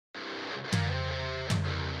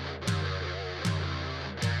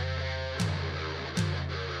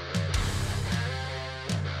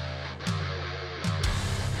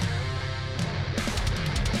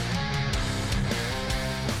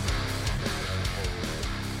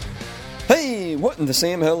Hey, what in the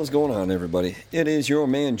Sam hell is going on, everybody? It is your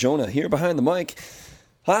man Jonah here behind the mic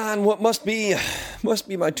on what must be my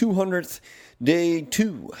 200th day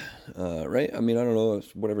 2, right? I mean, I don't know,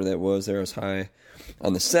 whatever that was there. I was high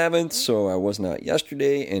on the 7th, so I was not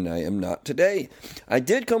yesterday, and I am not today. I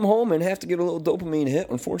did come home and have to get a little dopamine hit.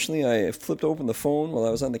 Unfortunately, I flipped open the phone while I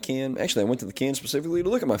was on the can. Actually, I went to the can specifically to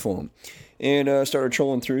look at my phone, and started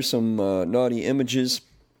trolling through some naughty images.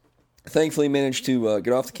 Thankfully, managed to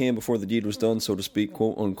get off the can before the deed was done, so to speak,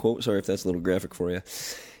 quote unquote. Sorry if that's a little graphic for you.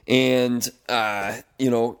 And,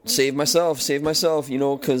 save myself,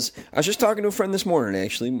 because I was just talking to a friend this morning,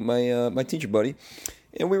 actually, my teacher buddy,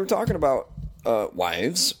 and we were talking about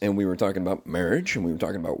wives, and we were talking about marriage, and we were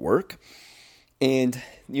talking about work, and,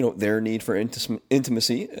 their need for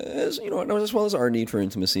intimacy, as well as our need for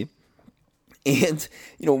intimacy. And,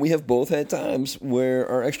 we have both had times where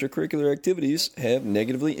our extracurricular activities have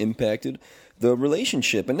negatively impacted the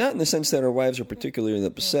relationship. And not in the sense that our wives are particularly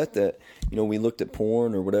upset that, we looked at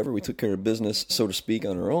porn or whatever. We took care of business, so to speak,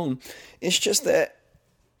 on our own. It's just that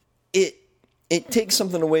it takes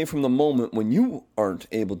something away from the moment when you aren't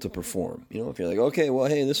able to perform. If you're like, okay, well,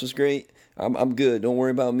 hey, this was great. I'm good. Don't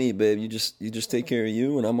worry about me, babe. You just take care of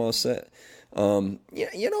you and I'm all set.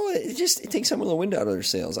 It takes some of the wind out of their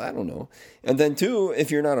sails. I don't know. And then too,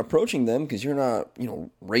 if you're not approaching them because you're not,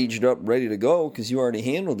 raged up, ready to go because you already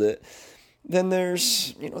handled it, then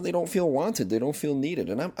there's, they don't feel wanted. They don't feel needed.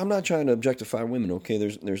 And I'm not trying to objectify women.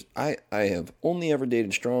 Okay. I have only ever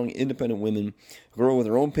dated strong, independent women, a girl with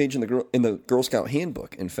her own page in the Girl Scout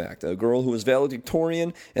handbook. In fact, a girl who was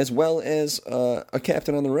valedictorian as well as a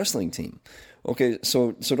captain on the wrestling team. Okay,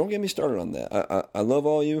 so don't get me started on that. I love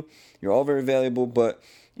all you. You're all very valuable, but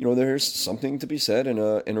there's something to be said in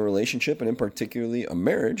a relationship, and in particular a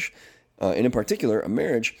marriage,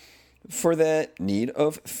 for that need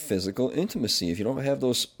of physical intimacy. If you don't have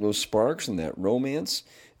those sparks and that romance,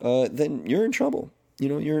 then you're in trouble.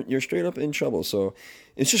 You're straight up in trouble. So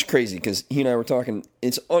it's just crazy because he and I were talking.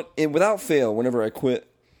 Without fail, whenever I quit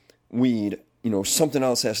weed, something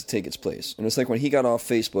else has to take its place, and it's like when he got off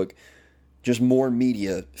Facebook. Just more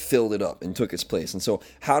media filled it up and took its place. And so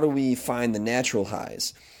how do we find the natural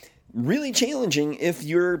highs? Really challenging if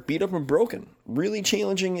you're beat up and broken. Really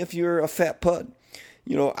challenging if you're a fat pud.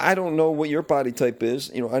 I don't know what your body type is.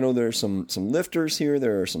 I know there are some lifters here.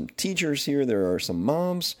 There are some teachers here. There are some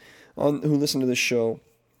moms who listen to this show.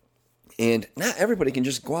 And not everybody can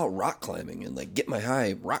just go out rock climbing and get my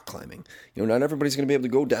high rock climbing. Not everybody's going to be able to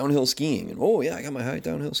go downhill skiing. And, oh, yeah, I got my high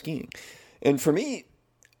downhill skiing. And for me,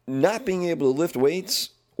 not being able to lift weights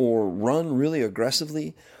or run really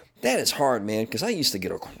aggressively, that is hard, man, because I used to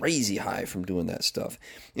get a crazy high from doing that stuff.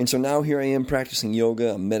 And so now here I am practicing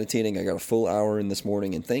yoga, I'm meditating, I got a full hour in this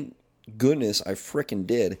morning, and thank goodness I frickin'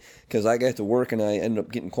 did, because I got to work and I ended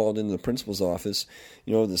up getting called into the principal's office.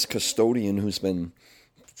 This custodian who's been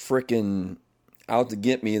frickin' out to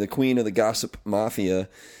get me, the queen of the gossip mafia,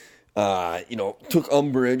 took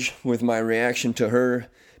umbrage with my reaction to her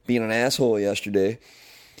being an asshole yesterday.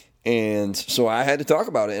 And so I had to talk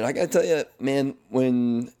about it. And I got to tell you, man,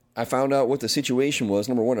 when I found out what the situation was,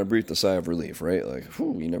 number one, I breathed a sigh of relief, right?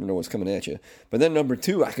 You never know what's coming at you. But then number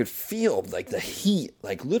two, I could feel the heat,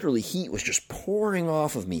 literally heat was just pouring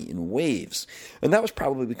off of me in waves. And that was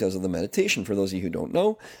probably because of the meditation. For those of you who don't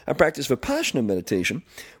know, I practice Vipassana meditation,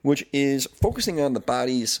 which is focusing on the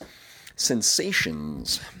body's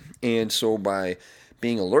sensations. And so by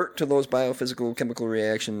being alert to those biophysical chemical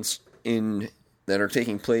reactions that are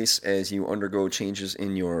taking place as you undergo changes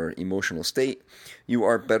in your emotional state, you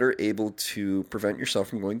are better able to prevent yourself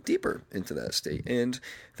from going deeper into that state. And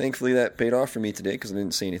thankfully that paid off for me today because I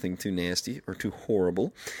didn't say anything too nasty or too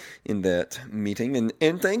horrible in that meeting.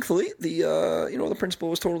 And thankfully the principal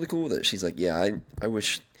was totally cool with it. She's like, yeah, I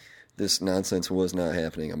wish this nonsense was not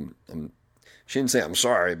happening. She didn't say I'm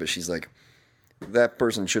sorry, but she's like, that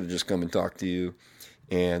person should have just come and talked to you.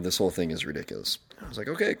 And this whole thing is ridiculous. I was like,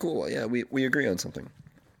 okay, cool. Yeah, we agree on something.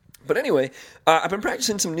 But anyway, I've been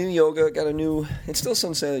practicing some new yoga. Got it's still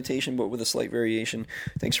sun salutation, but with a slight variation.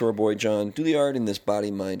 Thanks to our boy John Douliard in this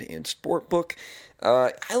Body, Mind, and Sport book.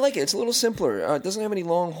 I like it. It's a little simpler. It doesn't have any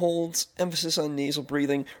long holds, emphasis on nasal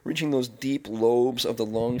breathing, reaching those deep lobes of the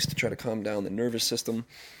lungs to try to calm down the nervous system.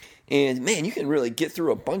 And man, you can really get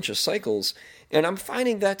through a bunch of cycles. And I'm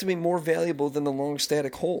finding that to be more valuable than the long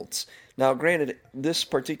static holds. Now, granted, this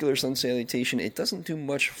particular sun salutation, it doesn't do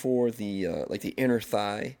much for the the inner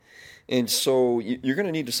thigh, and so you're going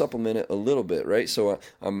to need to supplement it a little bit, right? So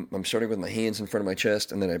I'm starting with my hands in front of my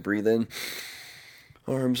chest, and then I breathe in,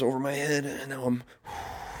 arms over my head, and now I'm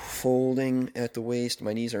folding at the waist.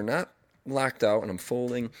 My knees are not locked out, and I'm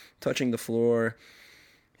folding, touching the floor,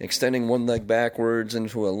 extending one leg backwards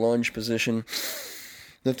into a lunge position,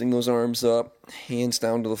 lifting those arms up, hands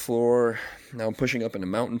down to the floor. Now I'm pushing up into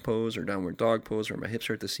mountain pose or downward dog pose where my hips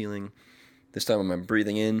are at the ceiling. This time I'm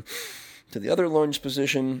breathing in to the other lunge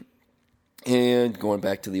position and going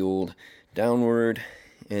back to the old downward,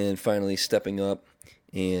 and finally stepping up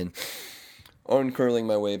and uncurling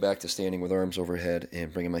my way back to standing with arms overhead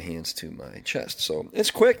and bringing my hands to my chest. So it's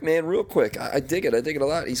quick, man, real quick. I dig it. I dig it a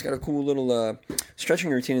lot. He's got a cool little stretching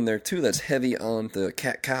routine in there, too, that's heavy on the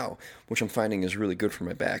cat-cow, which I'm finding is really good for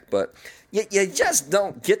my back. But you just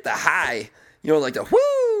don't get the high, like the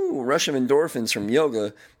whoo rush of endorphins from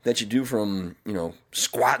yoga that you do from,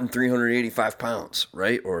 squatting 385 pounds,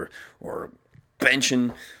 right? Or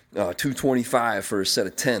benching 225 for a set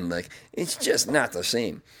of 10. Like, it's just not the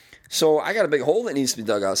same. So I got a big hole that needs to be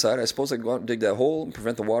dug outside. I suppose I can go out and dig that hole and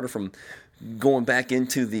prevent the water from going back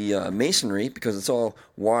into the masonry, because it's all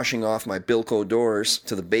washing off my Bilco doors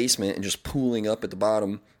to the basement and just pooling up at the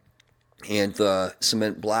bottom. And the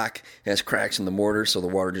cement block has cracks in the mortar, so the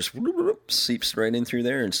water just seeps right in through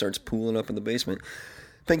there and starts pooling up in the basement.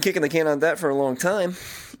 Been kicking the can on that for a long time,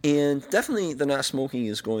 and definitely the not smoking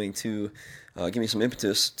is going to give me some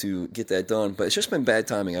impetus to get that done. But it's just been bad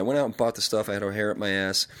timing. I went out and bought the stuff. I had a hair up my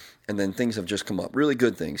ass, and then things have just come up. Really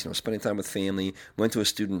good things, spending time with family. Went to a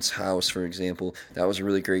student's house, for example. That was a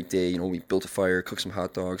really great day. We built a fire, cooked some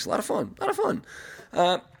hot dogs. A lot of fun.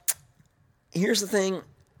 Here's the thing.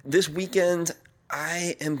 This weekend,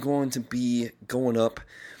 I am going to be going up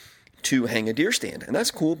to hang a deer stand, and that's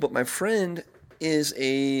cool. But my friend is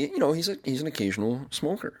he's an occasional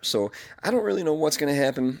smoker, so I don't really know what's going to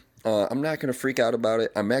happen. I'm not going to freak out about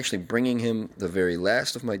it. I'm actually bringing him the very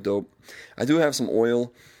last of my dope. I do have some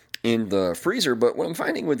oil in the freezer, but what I'm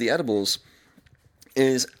finding with the edibles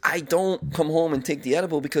is I don't come home and take the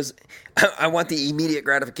edible because I want the immediate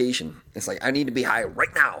gratification. It's like, I need to be high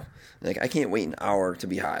right now. Like, I can't wait an hour to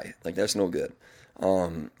be high. Like, that's no good.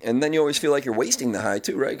 And then you always feel like you're wasting the high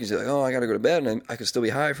too, right? Because you're like, I got to go to bed, and I could still be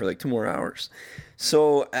high for like 2 more hours.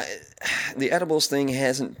 So the edibles thing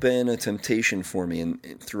hasn't been a temptation for me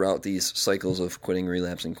throughout these cycles of quitting,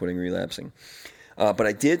 relapsing. But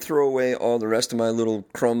I did throw away all the rest of my little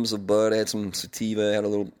crumbs of bud. I had some sativa, I had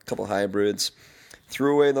a couple hybrids.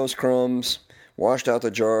 Threw away those crumbs, washed out the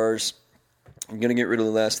jars. I'm going to get rid of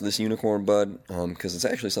the last of this unicorn bud because it's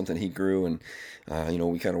actually something he grew, and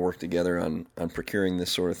we kind of worked together on procuring this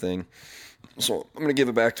sort of thing. So I'm going to give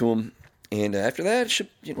it back to him, and after that, it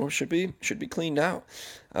should be cleaned out.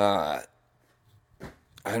 I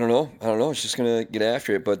don't know. It's just going to get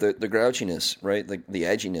after it, but the grouchiness, right? The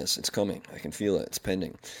edginess, it's coming. I can feel it. It's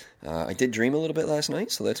pending. I did dream a little bit last night,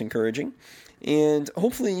 so that's encouraging. And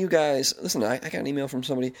hopefully you guys, listen, I got an email from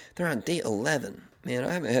somebody. They're on day 11. Man,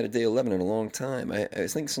 I haven't had a day 11 in a long time. I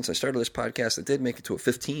think since I started this podcast, I did make it to a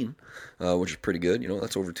 15, which is pretty good.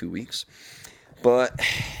 That's over 2 weeks. But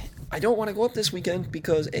I don't want to go up this weekend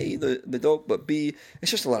because, A, the dope, but B,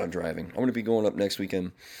 it's just a lot of driving. I'm going to be going up next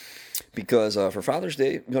weekend because for Father's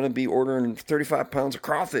Day, I'm going to be ordering 35 pounds of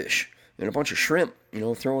crawfish and a bunch of shrimp,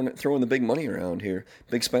 throwing the big money around here,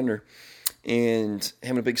 big spender, and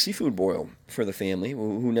having a big seafood boil for the family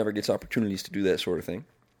who never gets opportunities to do that sort of thing.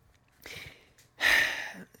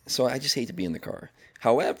 So I just hate to be in the car.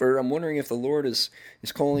 However, I'm wondering if the Lord is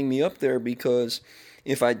calling me up there, because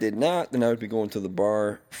if I did not, then I would be going to the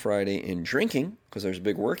bar Friday and drinking because there's a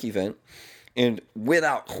big work event. And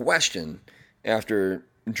without question, after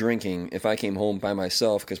drinking, if I came home by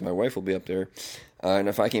myself, because my wife will be up there, and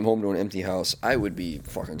if I came home to an empty house, I would be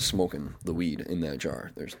fucking smoking the weed in that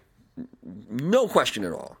jar. There's no question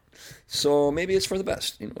at all. So maybe it's for the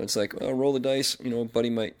best. It's like, well, roll the dice. Buddy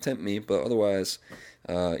might tempt me, but otherwise,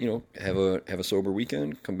 have a sober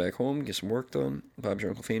weekend. Come back home, get some work done. Bob's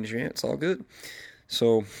your Uncle Fanny's your aunt. It's all good.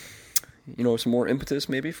 So, some more impetus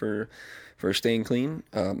maybe for staying clean.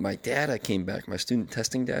 My data came back. My student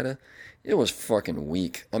testing data, it was fucking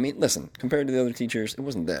weak. I mean, listen, compared to the other teachers, it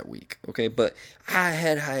wasn't that weak, okay? But I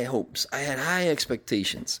had high hopes. I had high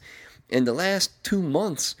expectations. In the last 2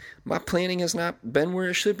 months, my planning has not been where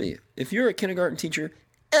it should be. If you're a kindergarten teacher,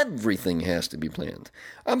 everything has to be planned.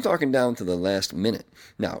 I'm talking down to the last minute.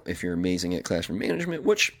 Now, if you're amazing at classroom management,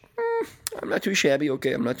 which I'm not too shabby,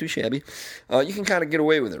 okay, I'm not too shabby, you can kind of get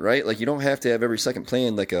away with it, right? Like, you don't have to have every second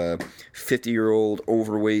planned like a 50-year-old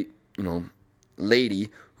overweight, lady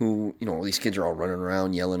who, these kids are all running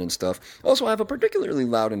around yelling and stuff. Also, I have a particularly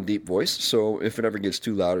loud and deep voice, so if it ever gets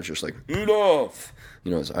too loud, it's just like, enough!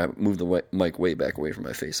 So I moved the mic way back away from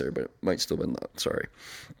my face there, but it might still be loud, sorry.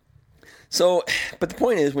 So, but the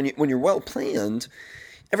point is, when you're well planned,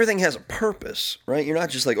 everything has a purpose, right? You're not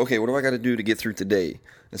just like, okay, what do I got to do to get through today?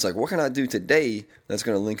 It's like, what can I do today that's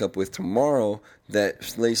going to link up with tomorrow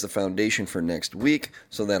that lays the foundation for next week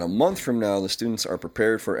so that a month from now the students are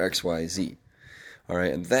prepared for X, Y, Z. All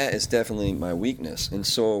right, and that is definitely my weakness. And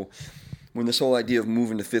so when this whole idea of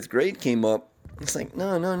moving to 5th grade came up, it's like,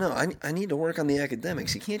 no. I need to work on the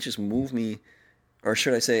academics. You can't just move me, or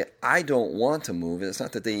should I say, I don't want to move. It's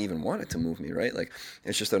not that they even wanted to move me, right? Like,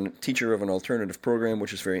 it's just a teacher of an alternative program,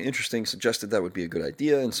 which is very interesting, suggested that would be a good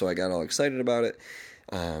idea, and so I got all excited about it.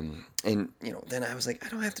 And, then I was like, I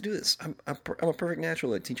don't have to do this. I'm a perfect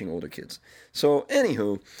natural at teaching older kids. So,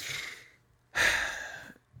 anywho,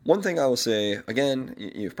 one thing I will say, again,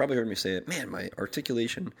 you've probably heard me say it, man, my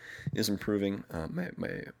articulation is improving.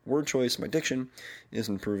 My word choice, my diction is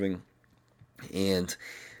improving. And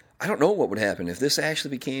I don't know what would happen if this actually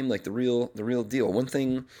became like the real deal. One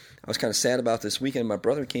thing I was kind of sad about this weekend, my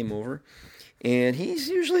brother came over, and he's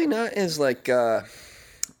usually not as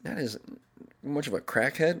much of a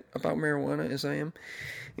crackhead about marijuana as I am.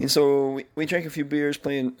 And so we drank a few beers,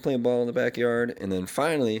 playing ball in the backyard, and then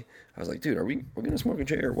finally I was like, dude, we're going to smoke a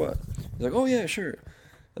J or what? He's like, oh yeah, sure.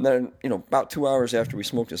 And then, about 2 hours after we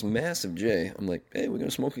smoked this massive J, I'm like, hey, we're going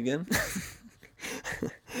to smoke again?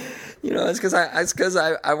 It's because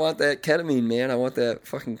I want that ketamine, man. I want that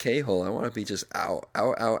fucking K-hole. I want to be just out.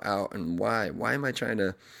 And why? Why am I trying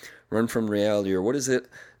to run from reality? Or what is it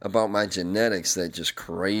about my genetics that just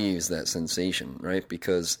craves that sensation, right?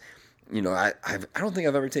 Because, I don't think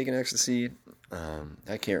I've ever taken ecstasy.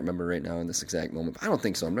 I can't remember right now in this exact moment. But I don't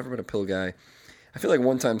think so. I've never been a pill guy. I feel like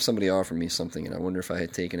one time somebody offered me something, and I wonder if I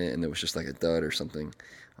had taken it, and it was just like a dud or something.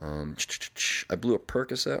 I blew a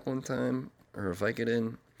Percocet one time, or a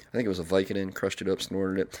Vicodin. I think it was a Vicodin, crushed it up,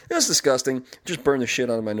 snorted it. It was disgusting. Just burned the shit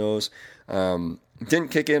out of my nose.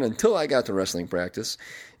 Didn't kick in until I got to wrestling practice.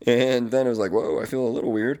 And then it was like, whoa, I feel a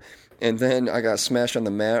little weird. And then I got smashed on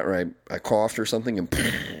the mat, or I coughed or something, and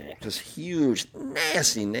this huge,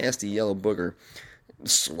 nasty yellow booger,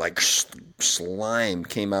 like slime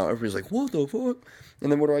came out. Everybody's like, what the fuck?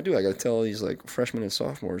 And then what do? I got to tell these like freshmen and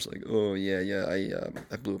sophomores, like, oh yeah,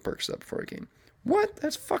 I blew a Percocet before I came. What?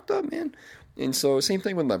 That's fucked up, man. And so same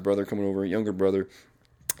thing with my brother coming over, younger brother.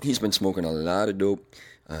 He's been smoking a lot of dope.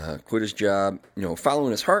 Quit his job, following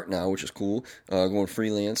his heart now, which is cool. Going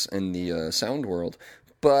freelance in the sound world.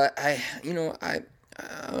 But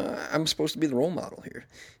I'm supposed to be the role model here,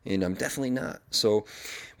 and I'm definitely not. So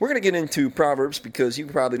we're going to get into Proverbs because you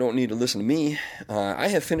probably don't need to listen to me. I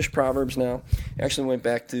have finished Proverbs now. I actually went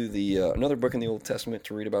back to the another book in the Old Testament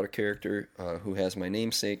to read about a character who has my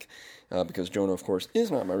namesake, because Jonah, of course,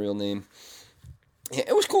 is not my real name. Yeah,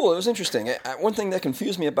 it was cool. It was interesting. One thing that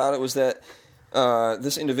confused me about it was that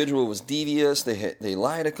this individual was devious. They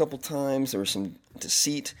lied a couple times. There was some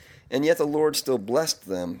deceit. And yet the Lord still blessed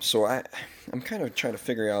them. So I'm kind of trying to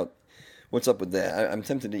figure out what's up with that. I'm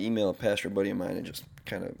tempted to email a pastor buddy of mine and just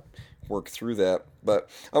kind of work through that. But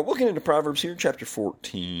we'll get into Proverbs here, chapter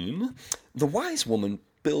 14. The wise woman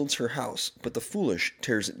builds her house, but the foolish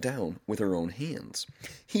tears it down with her own hands.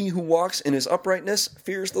 He who walks in his uprightness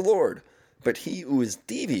fears the Lord, but he who is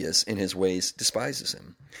devious in his ways despises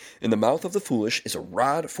him. In the mouth of the foolish is a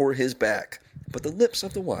rod for his back, but the lips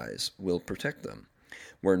of the wise will protect them.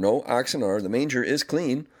 Where no oxen are, the manger is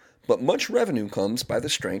clean, but much revenue comes by the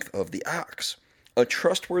strength of the ox. A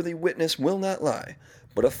trustworthy witness will not lie,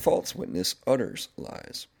 but a false witness utters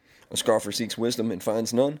lies. A scoffer seeks wisdom and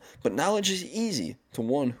finds none, but knowledge is easy to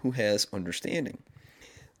one who has understanding.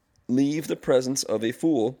 Leave the presence of a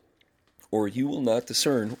fool, or you will not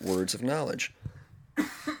discern words of knowledge.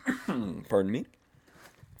 Pardon me.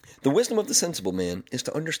 The wisdom of the sensible man is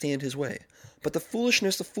to understand his way, but the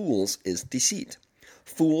foolishness of fools is deceit.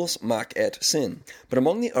 Fools mock at sin, but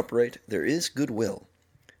among the upright there is goodwill.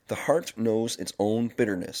 The heart knows its own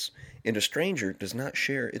bitterness, and a stranger does not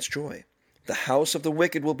share its joy. The house of the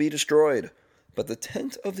wicked will be destroyed, but the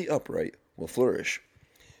tent of the upright will flourish.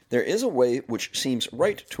 There is a way which seems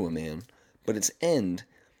right to a man, but its end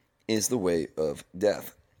is the way of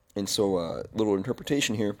death. And so, little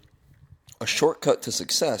interpretation here. A shortcut to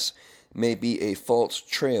success may be a false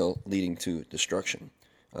trail leading to destruction.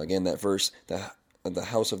 Again, that verse, the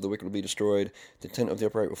house of the wicked will be destroyed, the tent of the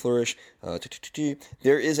upright will flourish.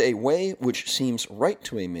 There is a way which seems right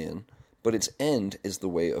to a man, but its end is the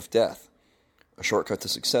way of death. A shortcut to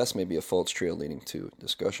success may be a false trail leading to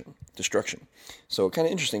destruction. So kind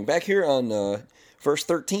of interesting. Back here on verse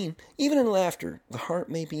 13, even in laughter, the heart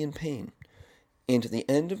may be in pain, and the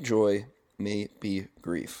end of joy may be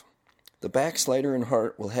grief. The backslider in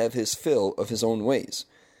heart will have his fill of his own ways,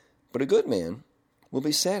 but a good man will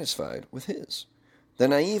be satisfied with his. The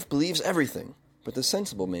naive believes everything, but the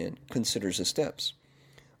sensible man considers his steps.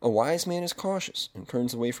 A wise man is cautious and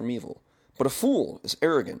turns away from evil, but a fool is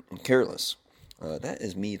arrogant and careless. That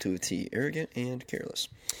is me to a T, arrogant and careless.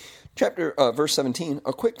 Verse 17,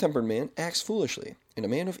 a quick-tempered man acts foolishly, and a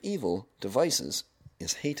man of evil devices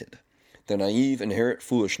is hated. The naive inherit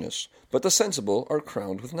foolishness, but the sensible are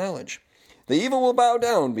crowned with knowledge. The evil will bow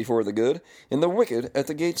down before the good, and the wicked at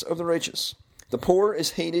the gates of the righteous. The poor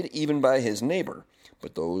is hated even by his neighbor,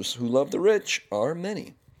 but those who love the rich are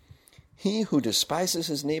many. He who despises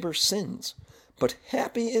his neighbor sins, but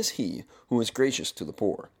happy is he who is gracious to the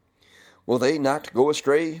poor. Will they not go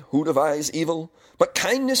astray who devise evil? But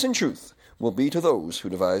kindness and truth will be to those who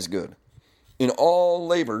devise good. In all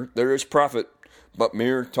labor there is profit, but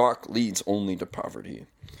mere talk leads only to poverty.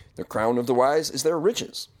 The crown of the wise is their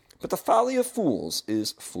riches, but the folly of fools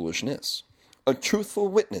is foolishness. A truthful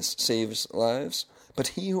witness saves lives, but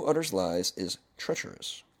he who utters lies is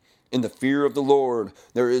treacherous. In the fear of the Lord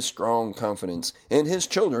there is strong confidence, and his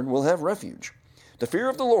children will have refuge. The fear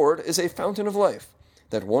of the Lord is a fountain of life,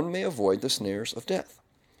 that one may avoid the snares of death.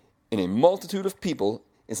 In a multitude of people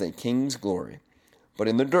is a king's glory, but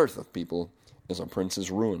in the dearth of people is a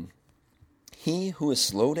prince's ruin. He who is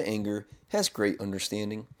slow to anger has great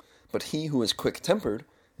understanding, but he who is quick-tempered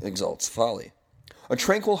exalts folly. A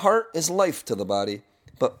tranquil heart is life to the body,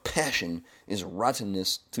 but passion is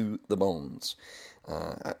rottenness to the bones.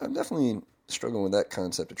 I'm definitely struggling with that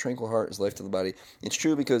concept. A tranquil heart is life to the body. It's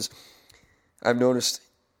true because I've noticed,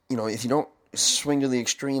 if you don't swing to the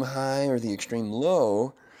extreme high or the extreme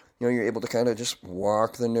low, you're able to kind of just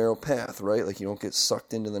walk the narrow path, right? Like you don't get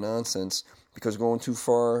sucked into the nonsense, because going too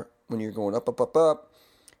far when you're going up,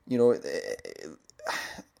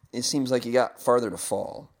 it seems like you got farther to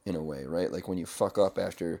fall in a way, right? Like when you fuck up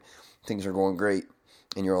after things are going great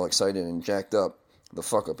and you're all excited and jacked up, the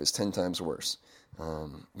fuck up is 10 times worse.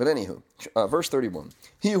 But anywho, verse 31,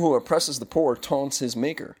 he who oppresses the poor taunts his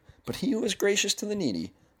maker, but he who is gracious to the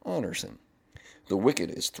needy honors him. The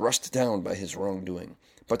wicked is thrust down by his wrongdoing,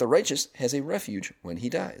 but the righteous has a refuge when he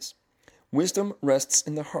dies. Wisdom rests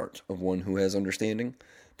in the heart of one who has understanding,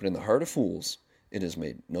 but in the heart of fools it is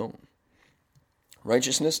made known.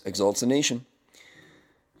 Righteousness exalts a nation,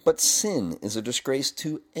 but sin is a disgrace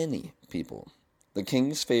to any people. The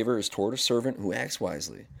king's favor is toward a servant who acts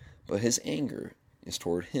wisely, but his anger is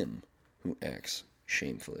toward him who acts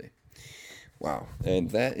shamefully. Wow,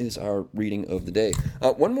 and that is our reading of the day.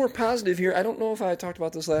 One more positive here. I don't know if I talked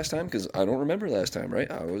about this last time, because I don't remember last time,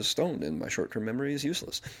 right? I was stoned, and my short-term memory is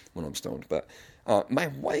useless when I'm stoned. But my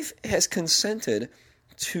wife has consented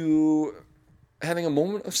to having a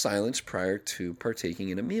moment of silence prior to partaking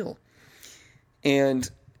in a meal. And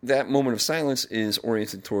that moment of silence is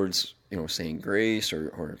oriented towards, saying grace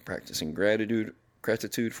or practicing gratitude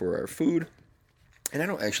for our food. And I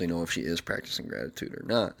don't actually know if she is practicing gratitude or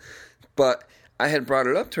not. But I had brought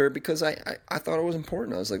it up to her because I thought it was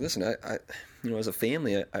important. I was like, listen, I as a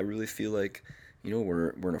family, I really feel like, we're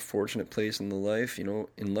in a fortunate place in life.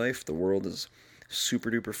 In life, the world is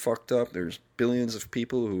super duper fucked up. There's billions of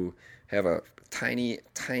people who have a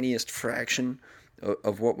tiniest fraction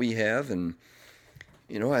of what we have, and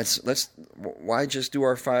why just do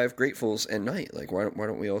our 5 gratefuls at night? Like, why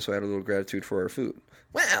don't we also add a little gratitude for our food?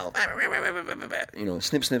 Well,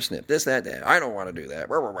 snip, snip, snip, this, that. I don't want to do that.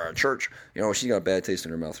 Church, she got a bad taste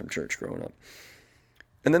in her mouth from church growing up.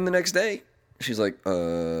 And then the next day, she's like,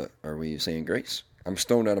 are we saying grace? I'm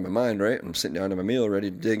stoned out of my mind, right? I'm sitting down to my meal,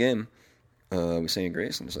 ready to dig in. Are we saying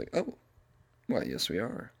grace? And it's like, oh, well, yes, we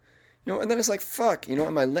are. And then it's like, fuck,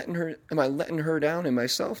 am I letting her down and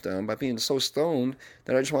myself down by being so stoned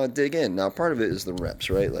that I just want to dig in? Now, part of it is the reps,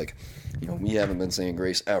 right? Like, we haven't been saying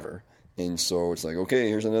grace ever. And so it's like, okay,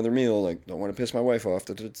 here's another meal. Like, don't want to piss my wife off.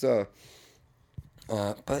 But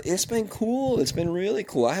it's been cool. It's been really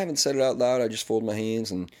cool. I haven't said it out loud. I just fold my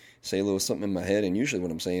hands and say a little something in my head. And usually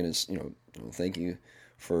what I'm saying is, thank you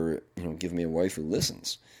for, giving me a wife who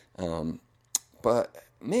listens. But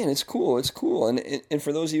man, it's cool. It's cool. And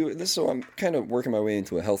for those of you, so I'm kind of working my way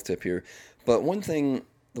into a health tip here. But one thing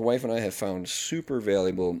the wife and I have found super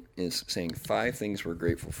valuable is saying 5 things we're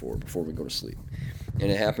grateful for before we go to sleep. And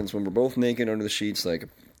it happens when we're both naked under the sheets, like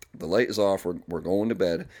the light is off, we're going to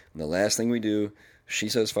bed, and the last thing we do, she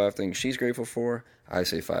says 5 things she's grateful for, I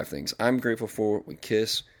say 5 things I'm grateful for, we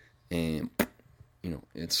kiss, and,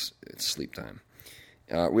 it's sleep time.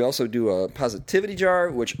 We also do a positivity jar,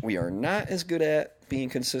 which we are not as good at being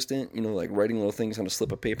consistent, like writing little things on a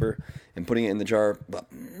slip of paper and putting it in the jar. But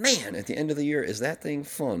man, at the end of the year, is that thing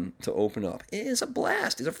fun to open up. It is a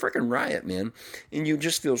blast. It's a freaking riot, man. And you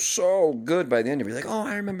just feel so good by the end of it. You're like, oh,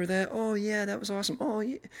 I remember that. Oh, yeah, that was awesome. Oh,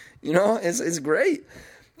 yeah. It's great.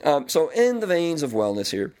 So in the veins of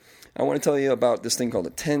wellness here, I want to tell you about this thing called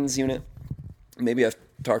a TENS unit. Maybe I've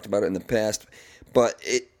talked about it in the past, but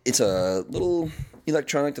it's a little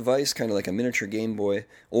electronic device, kind of like a miniature Game Boy,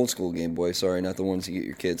 old school Game Boy, sorry, not the ones you get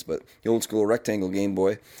your kids, but the old school rectangle Game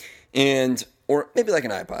Boy, or maybe like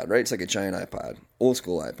an iPod, right? It's like a giant iPod, old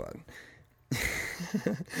school iPod.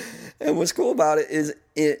 And what's cool about it is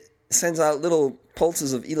it sends out little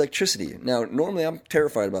pulses of electricity. Now, normally I'm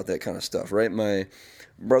terrified about that kind of stuff, right? My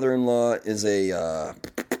brother-in-law is a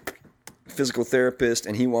physical therapist,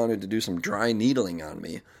 and he wanted to do some dry needling on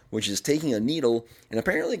me, which is taking a needle and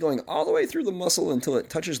apparently going all the way through the muscle until it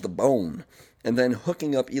touches the bone, and then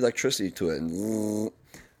hooking up electricity to it. And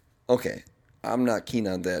okay, I'm not keen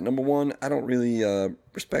on that. Number one, I don't really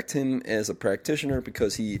respect him as a practitioner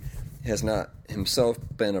because he has not himself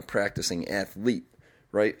been a practicing athlete,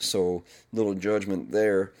 right? So little judgment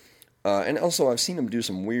there. And also, I've seen him do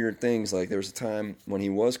some weird things. Like there was a time when he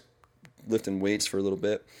was lifting weights for a little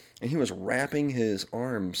bit, and he was wrapping his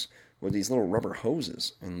arms with these little rubber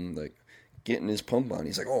hoses and like getting his pump on.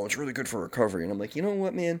 He's like, "Oh, it's really good for recovery." And I'm like, you know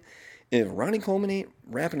what, man? If Ronnie Coleman ain't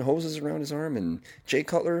wrapping hoses around his arm, and Jay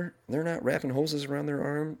Cutler, they're not wrapping hoses around their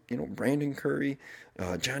arm, Brandon Curry,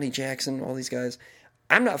 Johnny Jackson, all these guys,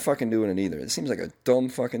 I'm not fucking doing it either. It seems like a dumb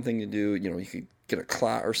fucking thing to do. You could get a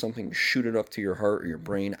clot or something, shoot it up to your heart or your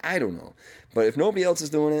brain. I don't know. But if nobody else is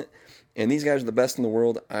doing it, and these guys are the best in the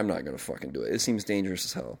world, I'm not going to fucking do it. It seems dangerous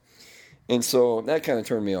as hell. And so that kind of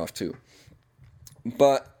turned me off too.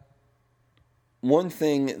 But one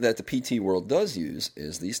thing that the PT world does use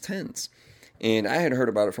is these TENS. And I had heard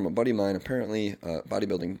about it from a buddy of mine, apparently a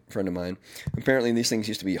bodybuilding friend of mine. Apparently these things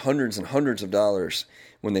used to be hundreds and hundreds of dollars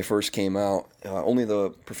when they first came out. Only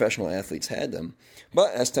the professional athletes had them.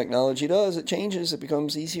 But as technology does, it changes. It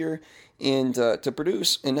becomes easier and to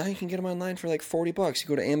produce. And now you can get them online for like $40. You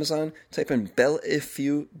go to Amazon, type in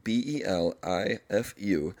Belifu,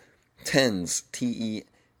 Belifu, TENS,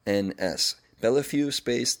 TENS. Belifu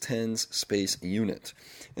space TENS space unit.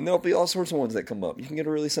 And there'll be all sorts of ones that come up. You can get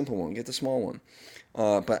a really simple one, get the small one.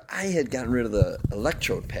 But I had gotten rid of the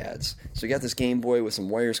electrode pads. So you got this Game Boy with some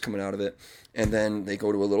wires coming out of it, and then they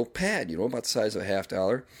go to a little pad, about the size of a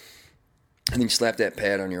 $50. And then you slap that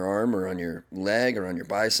pad on your arm or on your leg or on your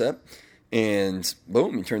bicep, and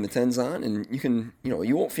boom, you turn the TENS on, and you can,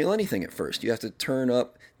 you won't feel anything at first. You have to turn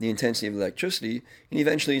up the intensity of electricity, and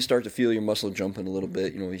eventually you start to feel your muscle jumping a little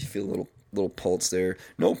bit. You feel a little pulse there.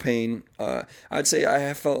 No pain. I'd say I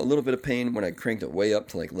have felt a little bit of pain when I cranked it way up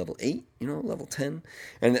to like level 8, level 10.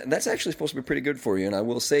 And that's actually supposed to be pretty good for you. And I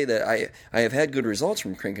will say that I have had good results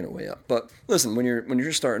from cranking it way up. But listen, when you're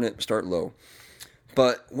just starting it, start low.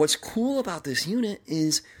 But what's cool about this unit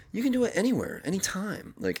is you can do it anywhere,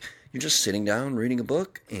 anytime. Like you're just sitting down reading a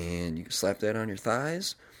book, and you can slap that on your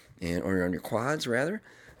thighs, or on your quads rather,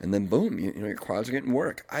 and then boom, your quads are getting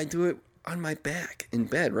work. I do it on my back in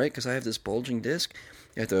bed, right? Because I have this bulging disc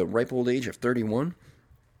at the ripe old age of 31,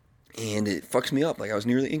 and it fucks me up. Like I was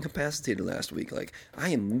nearly incapacitated last week. Like I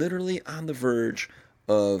am literally on the verge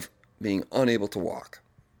of being unable to walk.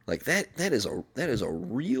 Like that is a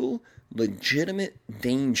real legitimate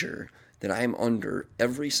danger that I am under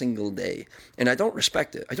every single day. And I don't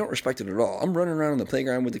respect it. I don't respect it at all. I'm running around on the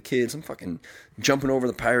playground with the kids. I'm fucking jumping over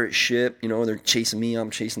the pirate ship. They're chasing me.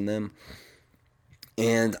 I'm chasing them.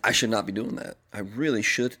 And I should not be doing that. I really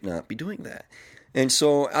should not be doing that. And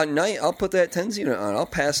so at night, I'll put that TENS unit on. I'll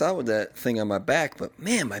pass out with that thing on my back. But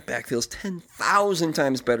man, my back feels 10,000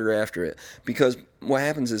 times better after it. Because what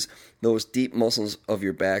happens is those deep muscles of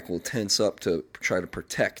your back will tense up to try to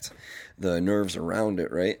protect the nerves around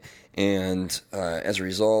it, right? And as a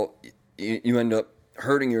result, you end up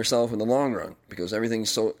hurting yourself in the long run because everything's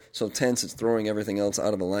so tense, it's throwing everything else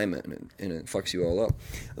out of alignment, and it fucks you all up.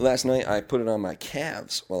 Last night, I put it on my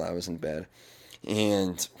calves while I was in bed,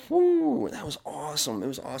 and whoo, that was awesome. It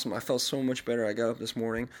was awesome. I felt so much better. I got up this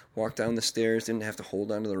morning, walked down the stairs, didn't have to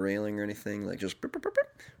hold onto the railing or anything, like just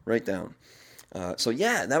right down. So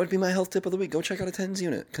yeah, that would be my health tip of the week. Go check out a TENS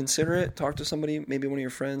unit. Consider it. Talk to somebody, maybe one of your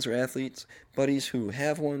friends or athletes, buddies who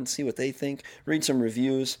have one. See what they think. Read some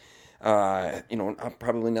reviews.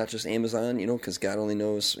 Probably not just Amazon, because God only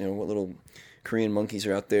knows, what little Korean monkeys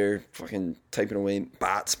are out there fucking typing away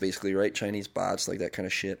bots, basically, right? Chinese bots, like that kind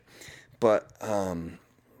of shit. But,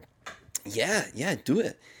 yeah, do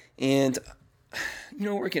it. And,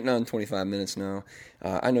 we're getting on 25 minutes now.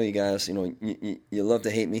 I know you guys, you love to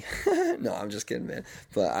hate me. No, I'm just kidding, man.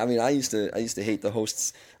 But I mean, I used to hate the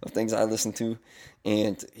hosts of things I listen to,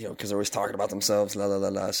 and because they're always talking about themselves, la la la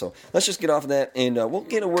la. So let's just get off of that, and we'll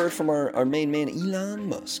get a word from our main man, Elon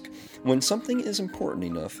Musk. When something is important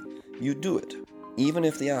enough, you do it. even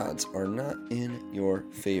if the odds are not in your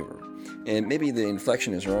favor. And maybe the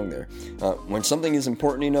inflection is wrong there. When something is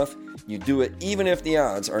important enough, you do it even if the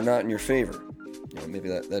odds are not in your favor. Maybe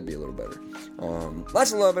that'd be a little better.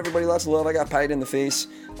 Lots of love, everybody. Lots of love. I got pied in the face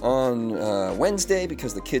on Wednesday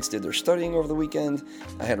because the kids did their studying over the weekend.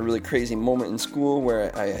 I had a really crazy moment in school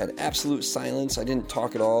where I had absolute silence. I didn't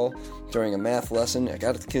talk at all during a math lesson. I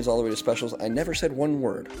got the kids all the way to specials. I never said one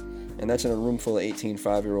word. And that's in a room full of 18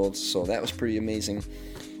 5-year-olds. So that was pretty amazing.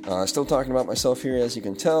 Still talking about myself here, as you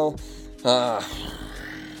can tell.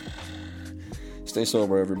 Stay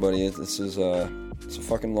sober, everybody. It's a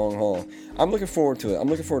fucking long haul. I'm looking forward to it. I'm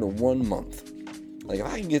looking forward to 1 month. Like, if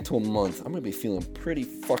I can get to a month, I'm going to be feeling pretty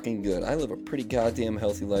fucking good. I live a pretty goddamn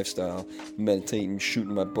healthy lifestyle. Meditating,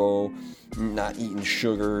 shooting my bow, not eating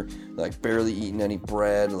sugar, like, barely eating any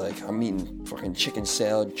bread. Like, I'm eating fucking chicken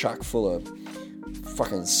salad chock full of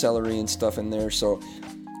fucking celery and stuff in there. So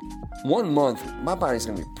 1 month, my body's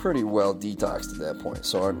going to be pretty well detoxed at that point.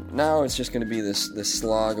 So now it's just going to be this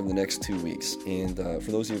slog of the next 2 weeks. And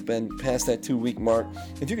for those of you who've been past that 2-week mark,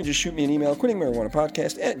 if you could just shoot me an email,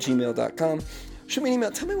 quittingmarijuanapodcast@gmail.com. Shoot me an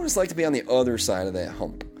email. Tell me what it's like to be on the other side of that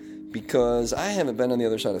hump. Because I haven't been on the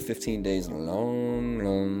other side of 15 days in a long,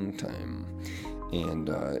 long time. And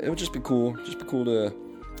it would just be cool. Just be cool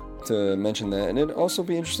to mention that. And it'd also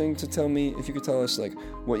be interesting to tell me, if you could tell us, like,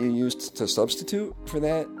 what you used to substitute for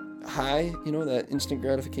that high, that instant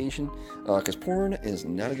gratification, because porn is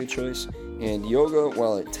not a good choice, and yoga,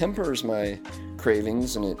 while it tempers my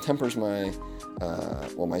cravings and it tempers my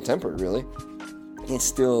my temper, really,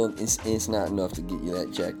 it's not enough to get you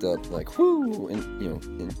that jacked up, like, whoo, and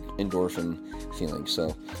endorphin feeling.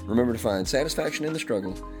 So remember to find satisfaction in the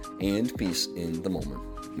struggle and peace in the moment.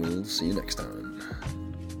 We'll see you next time.